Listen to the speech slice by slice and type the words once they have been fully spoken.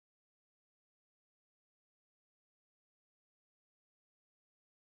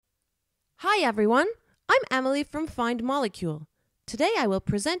Hi everyone, I'm Emily from FindMolecule. Today I will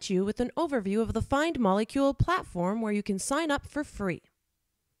present you with an overview of the FindMolecule platform where you can sign up for free.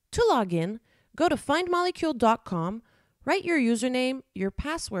 To log in, go to FindMolecule.com, write your username, your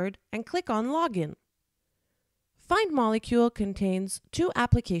password, and click on Login. FindMolecule contains two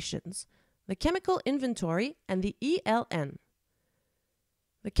applications, the Chemical Inventory and the ELN.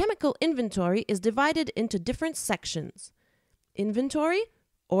 The Chemical Inventory is divided into different sections: Inventory,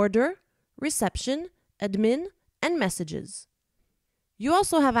 Order, Reception, Admin, and Messages. You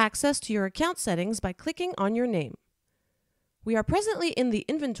also have access to your account settings by clicking on your name. We are presently in the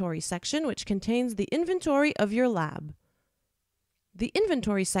Inventory section, which contains the inventory of your lab. The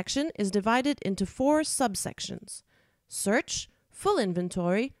Inventory section is divided into 4 subsections: Search, Full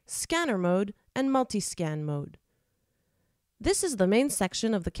Inventory, Scanner Mode, and Multi-Scan Mode. This is the main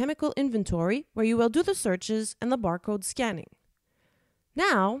section of the Chemical Inventory where you will do the searches and the barcode scanning.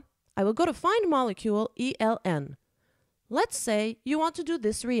 Now, I will go to FindMolecule ELN. Let's say you want to do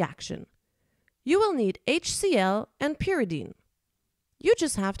this reaction. You will need HCl and pyridine. You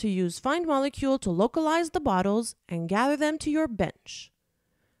just have to use FindMolecule to localize the bottles and gather them to your bench.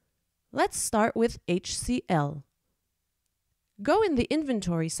 Let's start with HCl. Go in the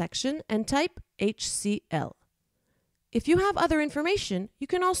Inventory section and type HCl. If you have other information, you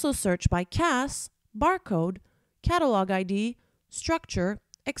can also search by CAS, barcode, catalog ID, structure,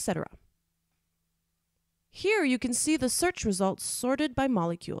 etc. Here you can see the search results sorted by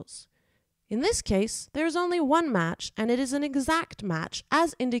molecules. In this case, there is only one match, and it is an exact match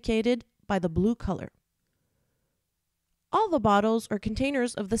as indicated by the blue color. All the bottles or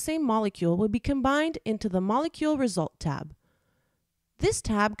containers of the same molecule will be combined into the Molecule Result tab. This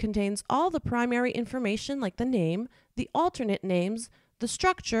tab contains all the primary information like the name, the alternate names, the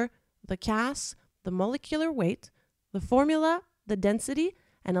structure, the CAS, the molecular weight, the formula, the density,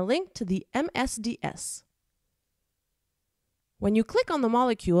 and a link to the MSDS. When you click on the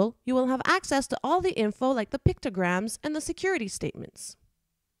molecule, you will have access to all the info like the pictograms and the security statements.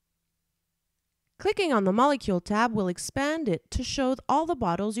 Clicking on the Molecule tab will expand it to show all the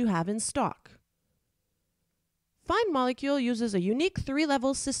bottles you have in stock. FindMolecule uses a unique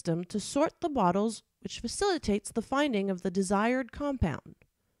 3-level system to sort the bottles, which facilitates the finding of the desired compound.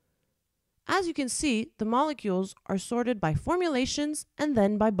 As you can see, the molecules are sorted by formulations and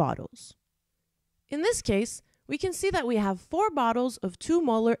then by bottles. In this case, we can see that we have 4 bottles of 2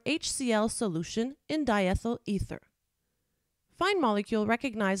 molar HCl solution in diethyl ether. FindMolecule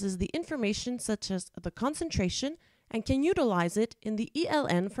recognizes the information such as the concentration and can utilize it in the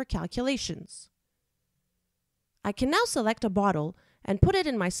ELN for calculations. I can now select a bottle and put it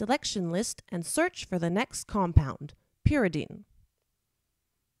in my selection list and search for the next compound, pyridine.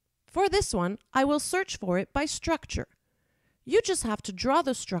 For this one, I will search for it by structure. You just have to draw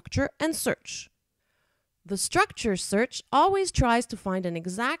the structure and search. The structure search always tries to find an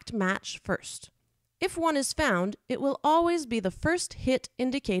exact match first. If one is found, it will always be the first hit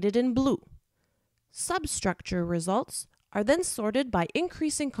indicated in blue. Substructure results are then sorted by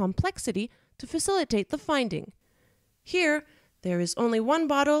increasing complexity to facilitate the finding. Here, there is only one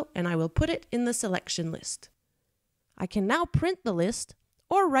bottle and I will put it in the selection list. I can now print the list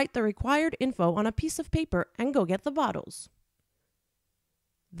or write the required info on a piece of paper and go get the bottles.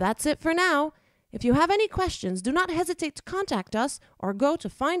 That's it for now. If you have any questions, do not hesitate to contact us or go to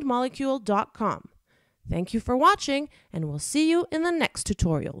FindMolecule.com. Thank you for watching, and we'll see you in the next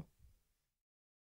tutorial.